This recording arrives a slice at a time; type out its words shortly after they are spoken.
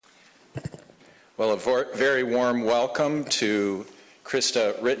Well, a very warm welcome to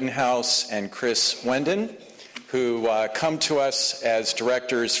Krista Rittenhouse and Chris Wendon, who come to us as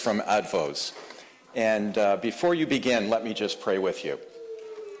directors from ADVOS. And before you begin, let me just pray with you.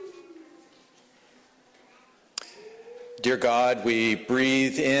 Dear God, we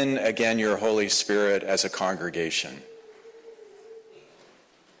breathe in again your Holy Spirit as a congregation.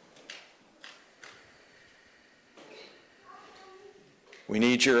 We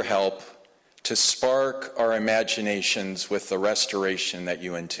need your help to spark our imaginations with the restoration that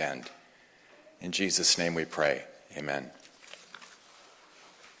you intend. In Jesus' name we pray. Amen.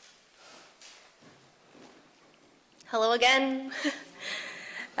 Hello again.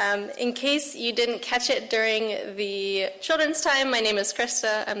 In case you didn't catch it during the children's time, my name is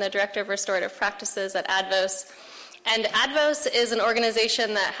Krista. I'm the Director of Restorative Practices at ADVOS. And ADVOS is an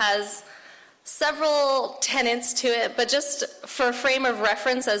organization that has several tenets to it, but just for a frame of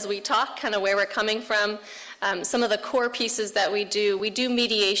reference as we talk, kind of where we're coming from, some of the core pieces that we do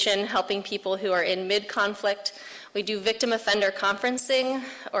mediation, helping people who are in mid-conflict. We do victim offender conferencing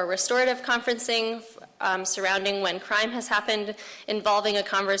or restorative conferencing surrounding when crime has happened, involving a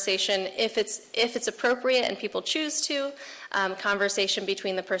conversation if it's appropriate and people choose to, conversation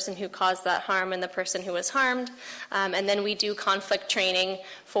between the person who caused that harm and the person who was harmed. And then we do conflict training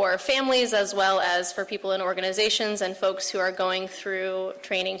for families as well as for people in organizations and folks who are going through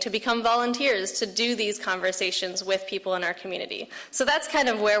training to become volunteers to do these conversations with people in our community. So that's kind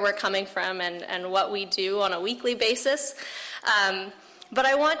of where we're coming from and what we do on a weekly basis. But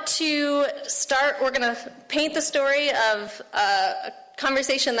I want to start, we're going to paint the story of a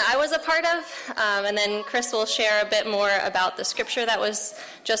conversation that I was a part of, and then Chris will share a bit more about the scripture that was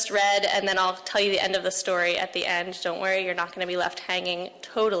just read, and then I'll tell you the end of the story at the end. Don't worry, you're not going to be left hanging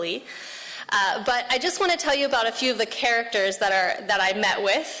totally. But I just want to tell you about a few of the characters that I met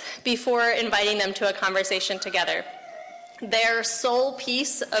with before inviting them to a conversation together. Their sole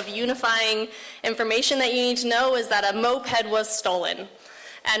piece of unifying information that you need to know is that a moped was stolen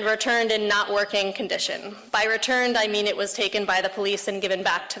and returned in not working condition. By returned, I mean it was taken by the police and given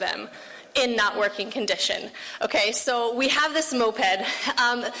back to them in not working condition. Okay, so we have this moped.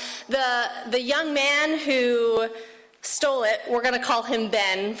 The young man who stole it, we're going to call him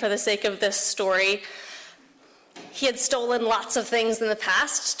Ben for the sake of this story. He had stolen lots of things in the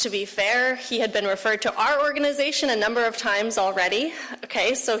past, to be fair. He had been referred to our organization a number of times already.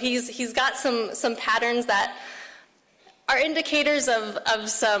 Okay, so he's got some patterns that are indicators of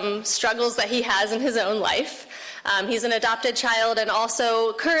some struggles that he has in his own life. He's an adopted child, and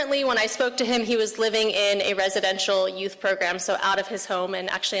also currently when I spoke to him, he was living in a residential youth program, so out of his home and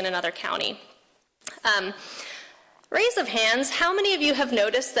actually in another county. Raise of hands, how many of you have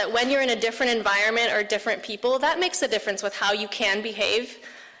noticed that when you're in a different environment or different people, that makes a difference with how you can behave?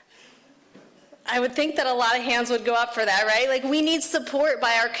 I would think that a lot of hands would go up for that, right? Like, we need support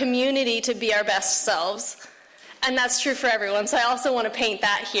by our community to be our best selves. And that's true for everyone, so I also want to paint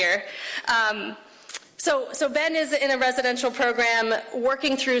that here. So Ben is in a residential program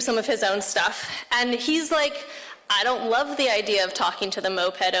working through some of his own stuff, and he's like, I don't love the idea of talking to the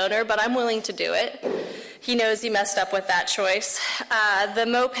moped owner, but I'm willing to do it. He knows he messed up with that choice. The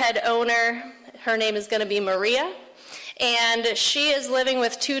moped owner, her name is going to be Maria, and she is living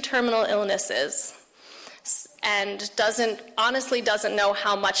with 2 terminal illnesses and honestly doesn't know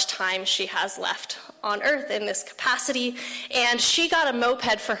how much time she has left on earth in this capacity. And she got a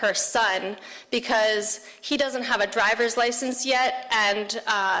moped for her son because he doesn't have a driver's license yet, and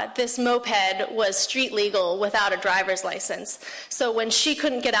this moped was street legal without a driver's license. So when she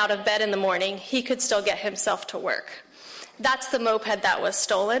couldn't get out of bed in the morning, he could still get himself to work. That's the moped that was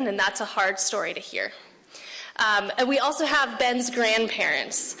stolen, and that's a hard story to hear. And we also have Ben's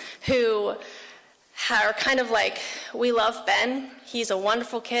grandparents, who are kind of like, we love Ben, he's a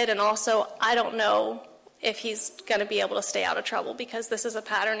wonderful kid, and also I don't know if he's going to be able to stay out of trouble because this is a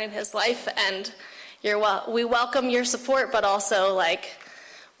pattern in his life, and we welcome your support, but also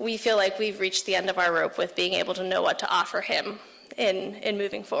we feel like we've reached the end of our rope with being able to know what to offer him in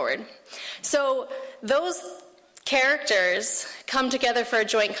moving forward. So those characters come together for a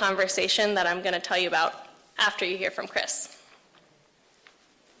joint conversation that I'm going to tell you about after you hear from Chris.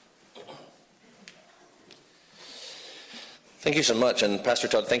 Thank you so much, and Pastor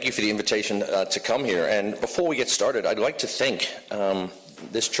Todd, thank you for the invitation to come here. And before we get started, I'd like to thank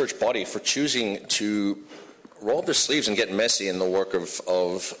this church body for choosing to roll up their sleeves and get messy in the work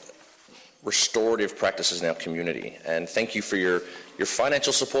of restorative practices in our community. And thank you for your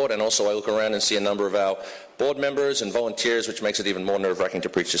financial support, and also I look around and see a number of our board members and volunteers, which makes it even more nerve-wracking to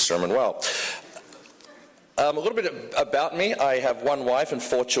preach this sermon well. A little bit about me. I have 1 wife and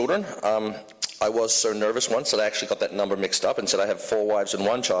 4 children. I was so nervous once that I actually got that number mixed up and said I have 4 wives and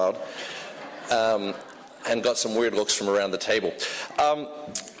 1 child, and got some weird looks from around the table.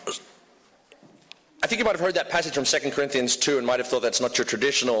 I think you might have heard that passage from 2 Corinthians 2 and might have thought that's not your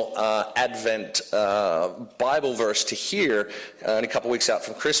traditional Advent Bible verse to hear in a couple weeks out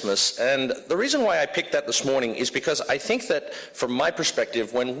from Christmas. And the reason why I picked that this morning is because I think that from my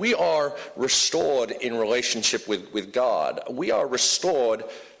perspective, when we are restored in relationship with God, we are restored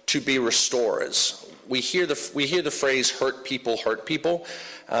to be restorers. We hear the phrase hurt people hurt people.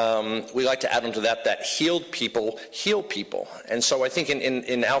 We like to add on to that healed people heal people. And so I think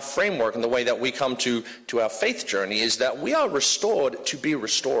in our framework and the way that we come to our faith journey is that we are restored to be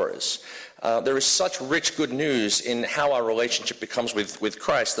restorers. There is such rich good news in how our relationship becomes with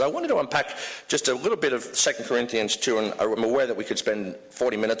Christ that I wanted to unpack just a little bit of 2 Corinthians 2, and I'm aware that we could spend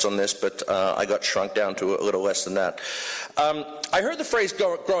 40 minutes on this, but I got shrunk down to a little less than that. I heard the phrase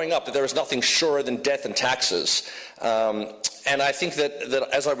growing up that there is nothing surer than death and taxes. And I think that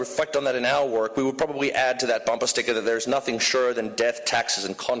as I reflect on that in our work, we would probably add to that bumper sticker that there's nothing surer than death, taxes,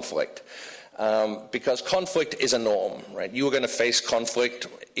 and conflict. Because conflict is a norm, right? You are going to face conflict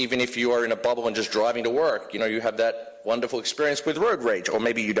even if you are in a bubble and just driving to work. You know, you have that wonderful experience with road rage, or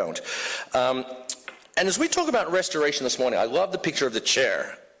maybe you don't. And as we talk about restoration this morning, I love the picture of the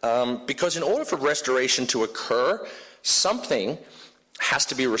chair. Because in order for restoration to occur, something has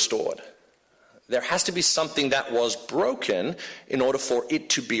to be restored. There has to be something that was broken in order for it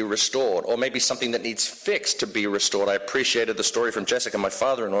to be restored, or maybe something that needs fixed to be restored. I appreciated the story from Jessica. My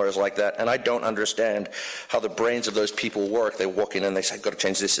father-in-law is like that, and I don't understand how the brains of those people work. They walk in and they say, I've got to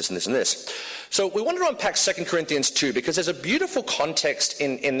change this, this, and this, and this. So we wanted to unpack 2 Corinthians 2 because there's a beautiful context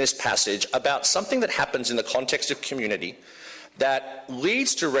in this passage about something that happens in the context of community that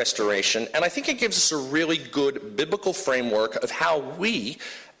leads to restoration, and I think it gives us a really good biblical framework of how we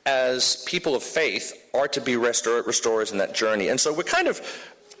as people of faith are to be restorers in that journey. And so we're kind of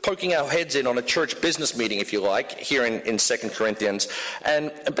poking our heads in on a church business meeting, if you like, here in 2 Corinthians.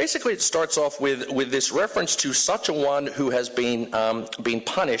 And basically it starts off with this reference to such a one who has been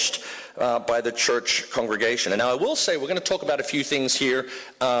punished by the church congregation. And now I will say we're going to talk about a few things here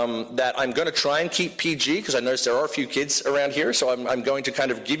that I'm going to try and keep PG, because I notice there are a few kids around here, so I'm going to kind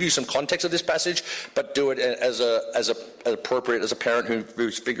of give you some context of this passage, but do it as appropriate as a parent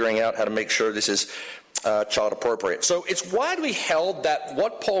who's figuring out how to make sure this is child appropriate. So it's widely held that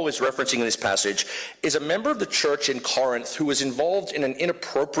what Paul is referencing in this passage is a member of the church in Corinth who was involved in an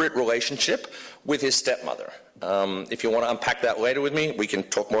inappropriate relationship with his stepmother. If you want to unpack that later with me, we can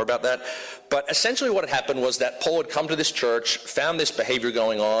talk more about that. But essentially what had happened was that Paul had come to this church, found this behavior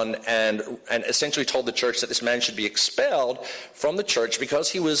going on, and essentially told the church that this man should be expelled from the church because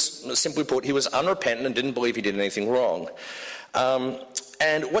he was, simply put, he was unrepentant and didn't believe he did anything wrong.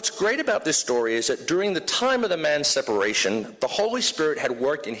 And what's great about this story is that during the time of the man's separation, the Holy Spirit had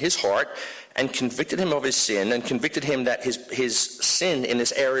worked in his heart and convicted him of his sin, and convicted him that his sin in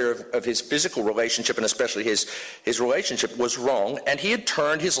this area of his physical relationship, and especially his relationship, was wrong, and he had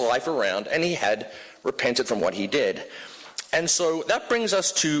turned his life around, and he had repented from what he did. And so that brings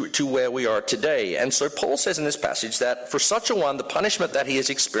us to where we are today. And so Paul says in this passage that for such a one, the punishment that he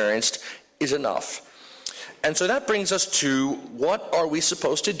has experienced is enough. And so that brings us to what are we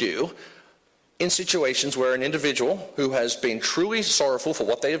supposed to do in situations where an individual who has been truly sorrowful for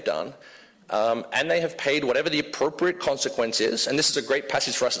what they have done, and they have paid whatever the appropriate consequence is, and this is a great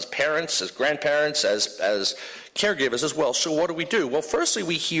passage for us as parents, as grandparents, as caregivers as well. So what do? Well, firstly,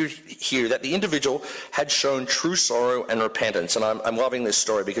 we hear that the individual had shown true sorrow and repentance, and I'm loving this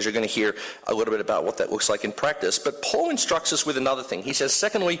story because you're going to hear a little bit about what that looks like in practice. But Paul instructs us with another thing. He says,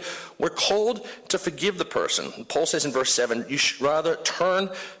 secondly, we're called to forgive the person. Paul says in verse 7, you should rather turn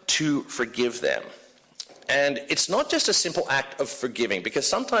to forgive them. And it's not just a simple act of forgiving, because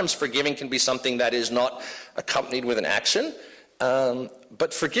sometimes forgiving can be something that is not accompanied with an action.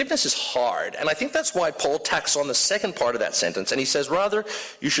 But forgiveness is hard. And I think that's why Paul tacks on the second part of that sentence. And he says, rather,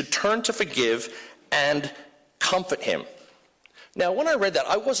 you should turn to forgive and comfort him. Now, when I read that,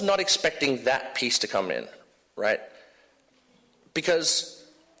 I was not expecting that piece to come in, right? Because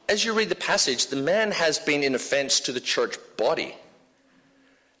as you read the passage, the man has been in offense to the church body.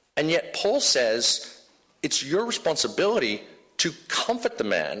 And yet Paul says, it's your responsibility to comfort the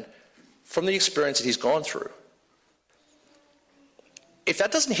man from the experience that he's gone through. If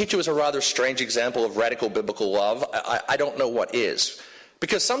that doesn't hit you as a rather strange example of radical biblical love, I don't know what is.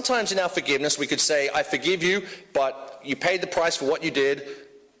 Because sometimes in our forgiveness we could say, I forgive you, but you paid the price for what you did.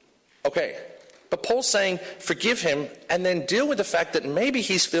 Okay. But Paul's saying, forgive him, and then deal with the fact that maybe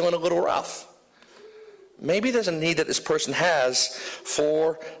he's feeling a little rough. Maybe there's a need that this person has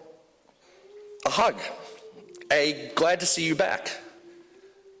for a hug, a glad to see you back.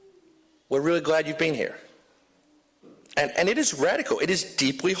 We're really glad you've been here. And it is radical. It is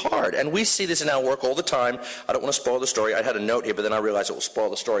deeply hard. And we see this in our work all the time. I don't want to spoil the story. I had a note here, but then I realized it will spoil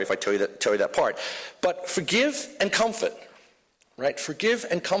the story if I tell you that part. But forgive and comfort, right? Forgive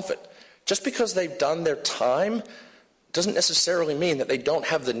and comfort. Just because they've done their time doesn't necessarily mean that they don't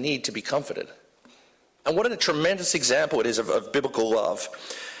have the need to be comforted. And what a tremendous example it is of biblical love.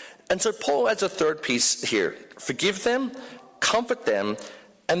 And so Paul adds a third piece here. Forgive them, comfort them,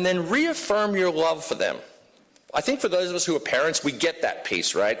 and then reaffirm your love for them. I think for those of us who are parents, we get that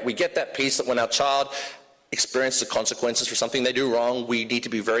piece, right? We get that piece that when our child experiences the consequences for something they do wrong, we need to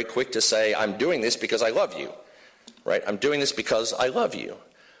be very quick to say, I'm doing this because I love you, right? I'm doing this because I love you.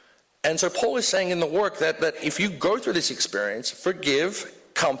 And so Paul is saying in the work that if you go through this experience, forgive,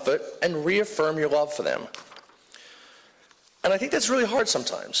 comfort, and reaffirm your love for them. And I think that's really hard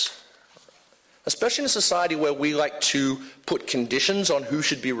sometimes, especially in a society where we like to put conditions on who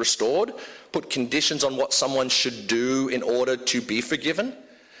should be restored, put conditions on what someone should do in order to be forgiven.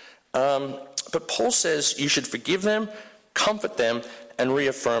 But Paul says you should forgive them, comfort them, and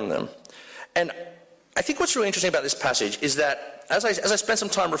reaffirm them. And I think what's really interesting about this passage is that as I spent some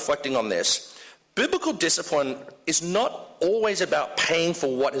time reflecting on this, biblical discipline is not always about paying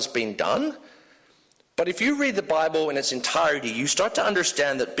for what has been done. But if you read the Bible in its entirety, you start to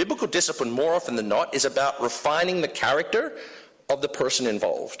understand that biblical discipline, more often than not, is about refining the character of the person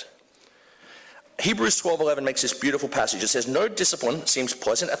involved. Hebrews 12:11 makes this beautiful passage. It says, no discipline seems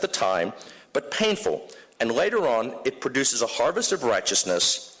pleasant at the time, but painful. And later on, it produces a harvest of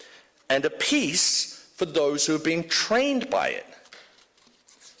righteousness and a peace for those who have been trained by it.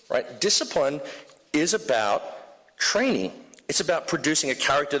 Right? Discipline is about training. It's about producing a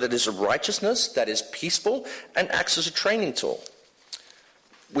character that is of righteousness, that is peaceful, and acts as a training tool.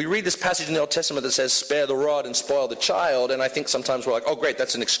 We read this passage in the Old Testament that says, spare the rod and spoil the child, and I think sometimes we're like, oh great,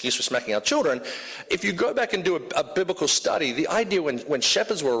 that's an excuse for smacking our children. If you go back and do a biblical study, the idea when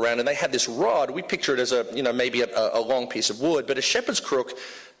shepherds were around and they had this rod, we picture it as maybe a long piece of wood, but a shepherd's crook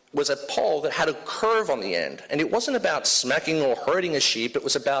was a pole that had a curve on the end. And it wasn't about smacking or hurting a sheep, it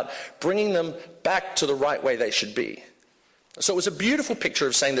was about bringing them back to the right way they should be. So it was a beautiful picture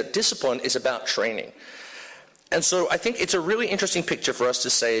of saying that discipline is about training. And so I think it's a really interesting picture for us to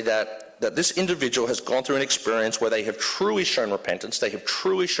say that this individual has gone through an experience where they have truly shown repentance, they have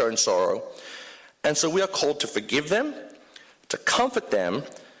truly shown sorrow. And so we are called to forgive them, to comfort them,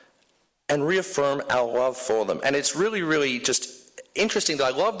 and reaffirm our love for them. And it's really, really just interesting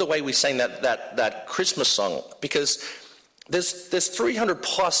that I love the way we sang that Christmas song, because there's 300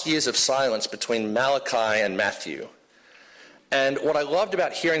 plus years of silence between Malachi and Matthew. And what I loved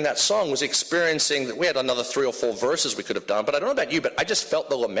about hearing that song was experiencing that we had another 3 or 4 verses we could have done, but I don't know about you, but I just felt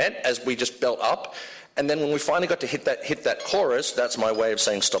the lament as we just built up. And then when we finally got to hit that chorus, that's my way of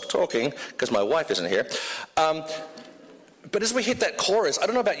saying stop talking, because my wife isn't here. But as we hit that chorus, I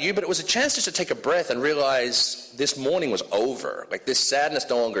don't know about you, but it was a chance just to take a breath and realize this morning was over. Like this sadness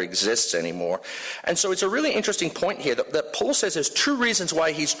no longer exists anymore. And so it's a really interesting point here that Paul says there's 2 reasons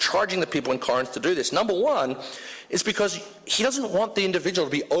why he's charging the people in Corinth to do this. Number one is because he doesn't want the individual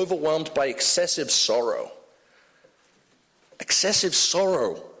to be overwhelmed by excessive sorrow. Excessive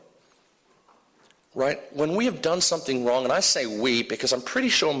sorrow. Right? When we have done something wrong, and I say we because I'm pretty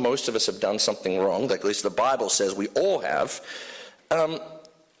sure most of us have done something wrong, like at least the Bible says we all have,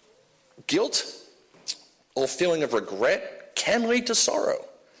 guilt or feeling of regret can lead to sorrow.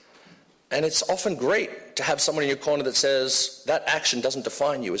 And it's often great to have someone in your corner that says that action doesn't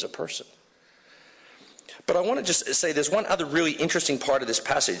define you as a person. But I want to just say there's one other really interesting part of this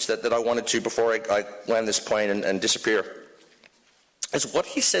passage that I wanted to, before I land this plane and disappear, is what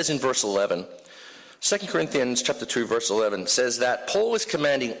he says in verse 11. 2 Corinthians chapter 2, verse 11 says that Paul is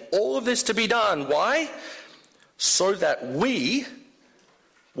commanding all of this to be done. Why? So that we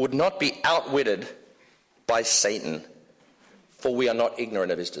would not be outwitted by Satan, for we are not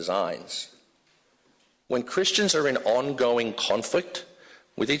ignorant of his designs. When Christians are in ongoing conflict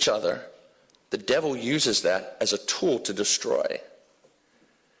with each other, the devil uses that as a tool to destroy.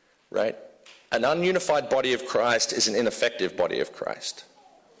 Right? An ununified body of Christ is an ineffective body of Christ.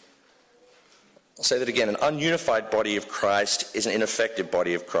 I'll say that again. An ununified body of Christ is an ineffective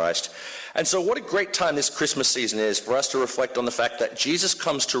body of Christ. And so what a great time this Christmas season is for us to reflect on the fact that Jesus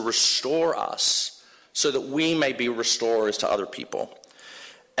comes to restore us so that we may be restorers to other people.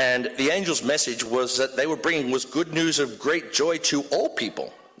 And the angel's message was that they were bringing was good news of great joy to all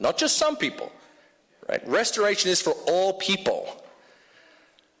people, not just some people. Right? Restoration is for all people,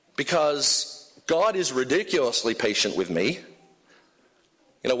 because God is ridiculously patient with me,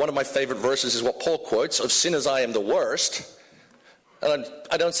 One of my favorite verses is what Paul quotes, "Of sinners I am the worst." And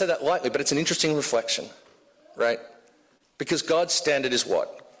I don't say that lightly, but it's an interesting reflection, right? Because God's standard is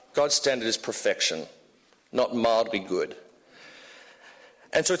what? God's standard is perfection, not mildly good.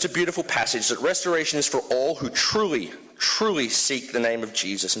 And so it's a beautiful passage that restoration is for all who truly, truly seek the name of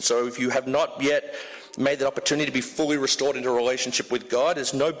Jesus. And so if you have not yet made that opportunity to be fully restored into a relationship with God,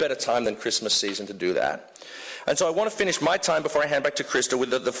 there's no better time than Christmas season to do that. And so I want to finish my time before I hand back to Krista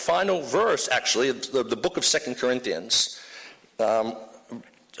with the final verse, actually, of the book of 2 Corinthians.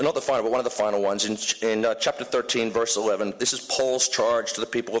 Not the final, but one of the final ones. In chapter 13, verse 11, this is Paul's charge to the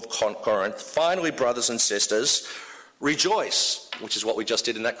people of Corinth. "Finally, brothers and sisters, rejoice," which is what we just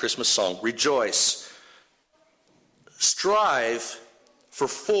did in that Christmas song. Rejoice. "Strive for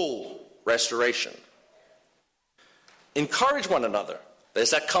full restoration. Encourage one another." There's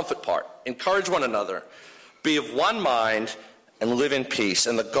that comfort part. Encourage one another. "Be of one mind and live in peace,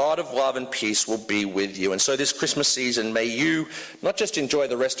 and the God of love and peace will be with you." And so this Christmas season, may you not just enjoy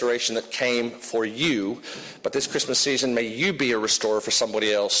the restoration that came for you, but this Christmas season, may you be a restorer for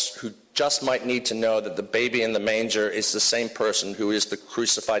somebody else who just might need to know that the baby in the manger is the same person who is the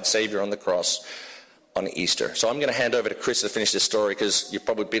crucified Savior on the cross on Easter. So I'm going to hand over to Chris to finish this story, because you've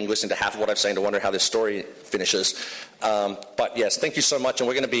probably been listening to half of what I'm saying to wonder how this story finishes. But yes, thank you so much, and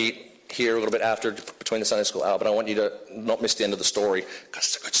we're going to be here a little bit after, between the Sunday school hour, but I want you to not miss the end of the story, because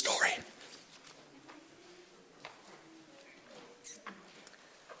it's a good story.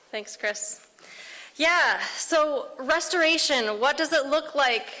 Thanks, Chris. Yeah, so restoration, what does it look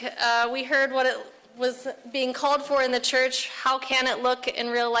like? We heard what it was being called for in the church. How can it look in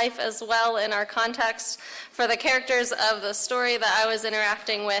real life as well in our context? For the characters of the story that I was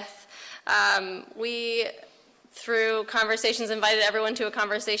interacting with, we, through conversations, invited everyone to a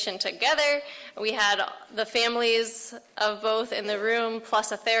conversation together. We had the families of both in the room,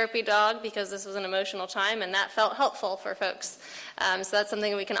 plus a therapy dog, because this was an emotional time, and that felt helpful for folks. So that's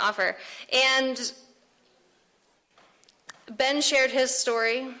something we can offer. And Ben shared his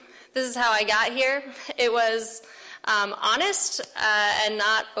story. This is how I got here. It was honest and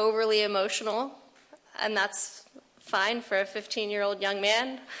not overly emotional, and that's fine for a 15-year-old young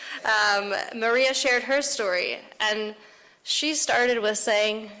man. Maria shared her story, and she started with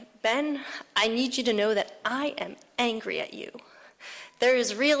saying, "Ben, I need you to know that I am angry at you. There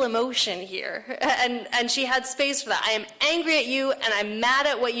is real emotion here." And she had space for that. "I am angry at you, and I'm mad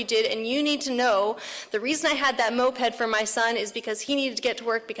at what you did, and you need to know the reason I had that moped for my son is because he needed to get to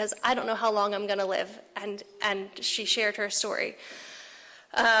work, because I don't know how long I'm going to live." And she shared her story.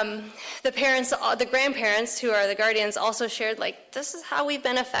 The grandparents, who are the guardians, also shared, this is how we've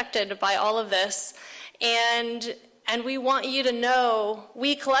been affected by all of this. And we want you to know,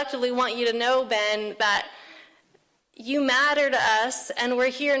 we collectively want you to know, Ben, that you matter to us, and we're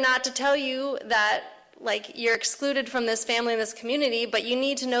here not to tell you that, you're excluded from this family and this community, but you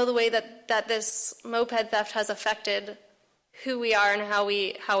need to know the way that this moped theft has affected who we are and how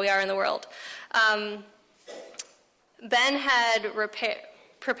we are in the world. Ben had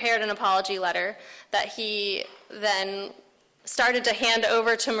prepared an apology letter that he then started to hand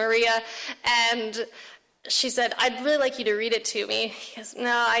over to Maria, and she said, "I'd really like you to read it to me." He goes,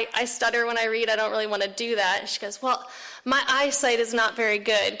 "No, I stutter when I read. I don't really want to do that." She goes, "Well, my eyesight is not very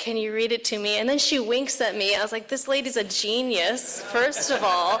good. Can you read it to me?" And then she winks at me. I was like, this lady's a genius, first of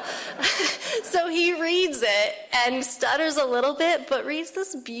all. So he reads it and stutters a little bit, but reads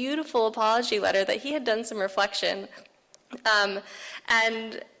this beautiful apology letter that he had done some reflection. And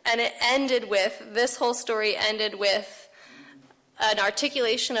it ended with, this whole story ended with an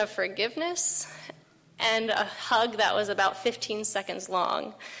articulation of forgiveness and a hug that was about 15 seconds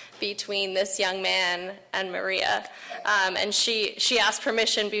long between this young man and Maria. And she asked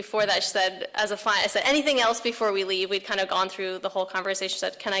permission before that. She said, I said, "Anything else before we leave?" We'd kind of gone through the whole conversation. She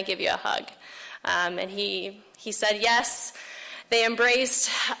said, "Can I give you a hug?" And he said yes. They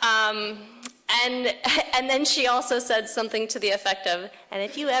embraced. And then she also said something to the effect of, "And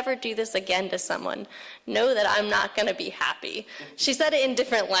if you ever do this again to someone, know that I'm not going to be happy." She said it in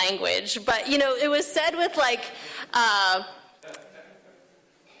different language, but, it was said with,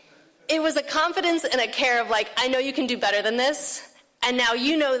 it was a confidence and a care of, I know you can do better than this, and now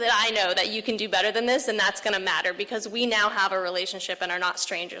you know that I know that you can do better than this, and that's going to matter, because we now have a relationship and are not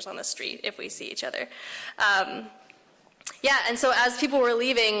strangers on the street if we see each other. And so as people were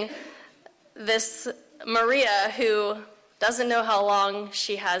leaving, this Maria, who doesn't know how long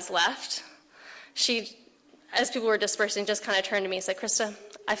she has left, she, as people were dispersing, just kind of turned to me and said, "Krista,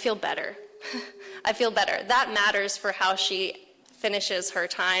 I feel better. I feel better." That matters for how she finishes her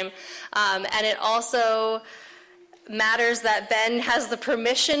time. And it also matters that Ben has the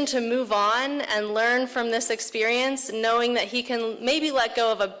permission to move on and learn from this experience, knowing that he can maybe let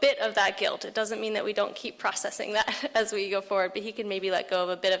go of a bit of that guilt. It doesn't mean that we don't keep processing that as we go forward, but he can maybe let go of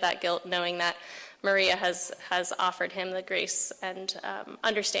a bit of that guilt, knowing that Maria has offered him the grace and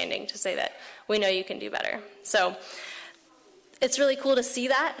understanding to say that we know you can do better. So it's really cool to see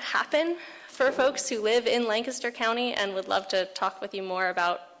that happen for folks who live in Lancaster County, and would love to talk with you more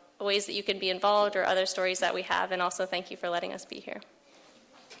about ways that you can be involved or other stories that we have. And also thank you for letting us be here.